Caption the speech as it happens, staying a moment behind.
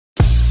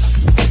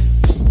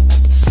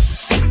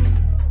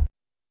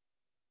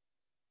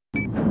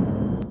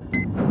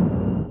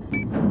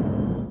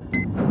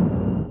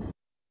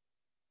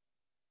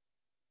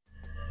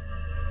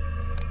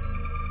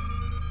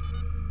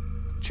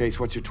Chase,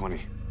 what's your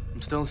 20?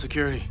 I'm still in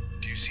security.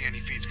 Do you see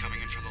any feeds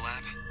coming in from the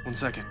lab? 1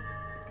 second.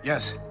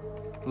 Yes.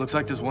 It looks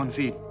like there's one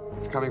feed.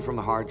 It's coming from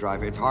the hard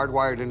drive. It's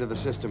hardwired into the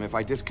system. If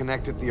I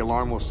disconnect it, the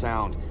alarm will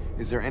sound.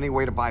 Is there any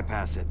way to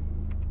bypass it?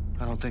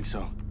 I don't think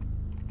so.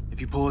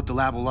 If you pull it, the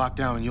lab will lock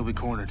down and you'll be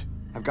cornered.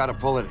 I've got to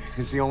pull it.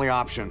 It's the only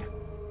option.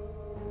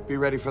 Be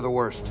ready for the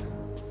worst.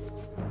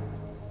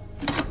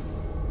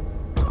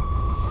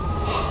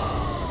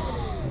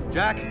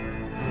 Jack,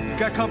 you've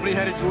got company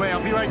headed your way.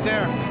 I'll be right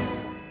there.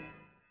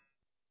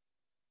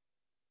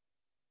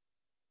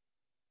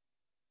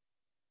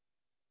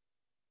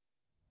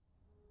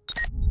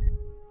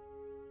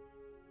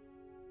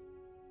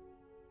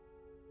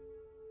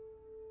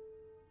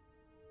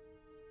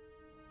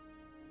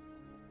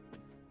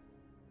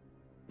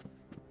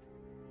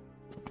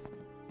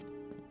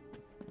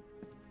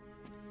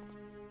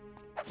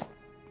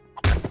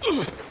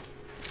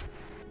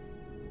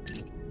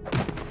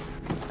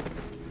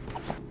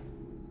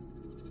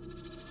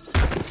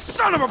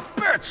 Son of a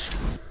bitch!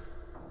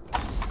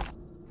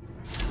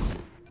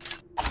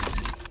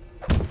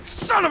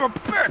 Son of a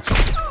bitch!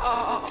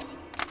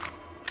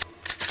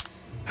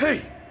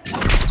 Hey!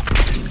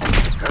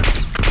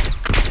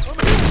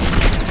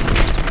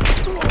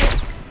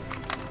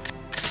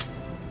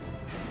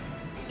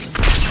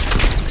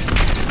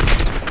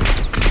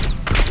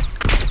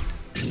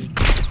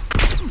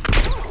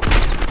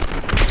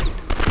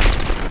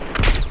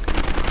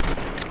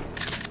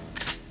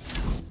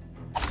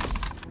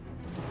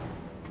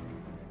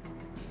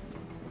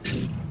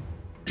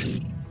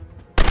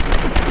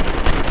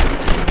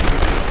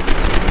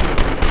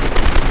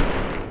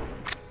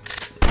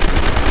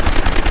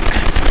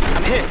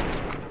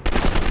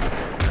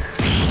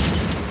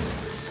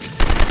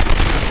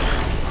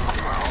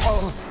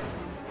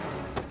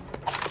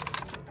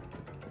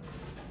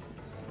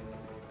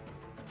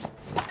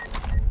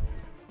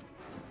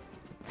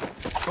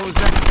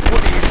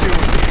 What are you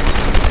doing?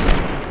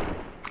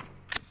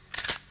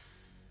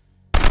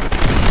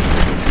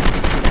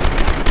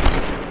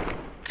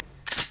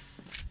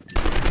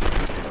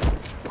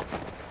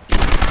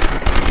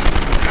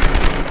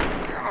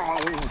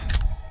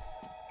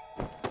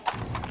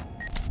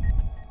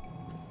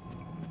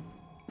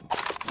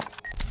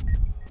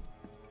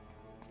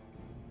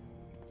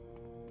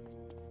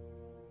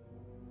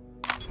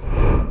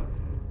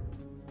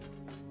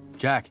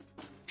 Jack.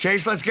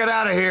 Chase, let's get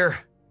out of here.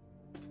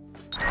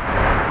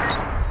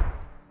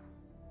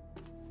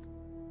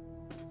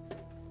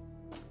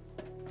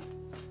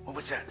 What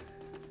was that?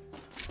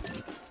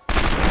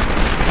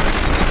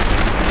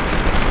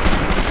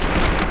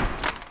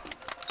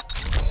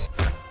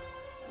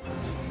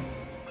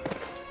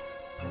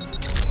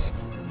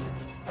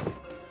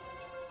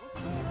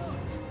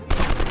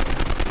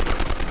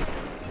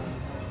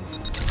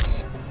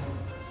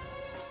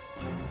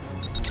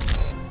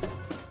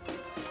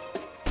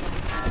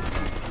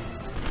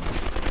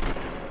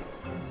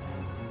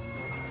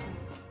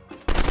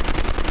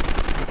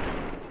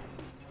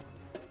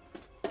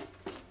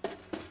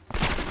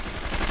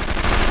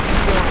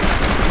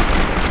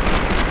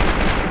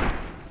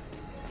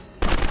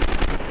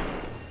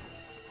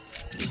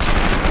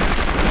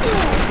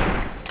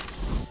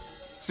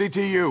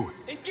 CTU.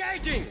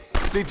 Engaging!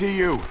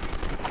 CTU.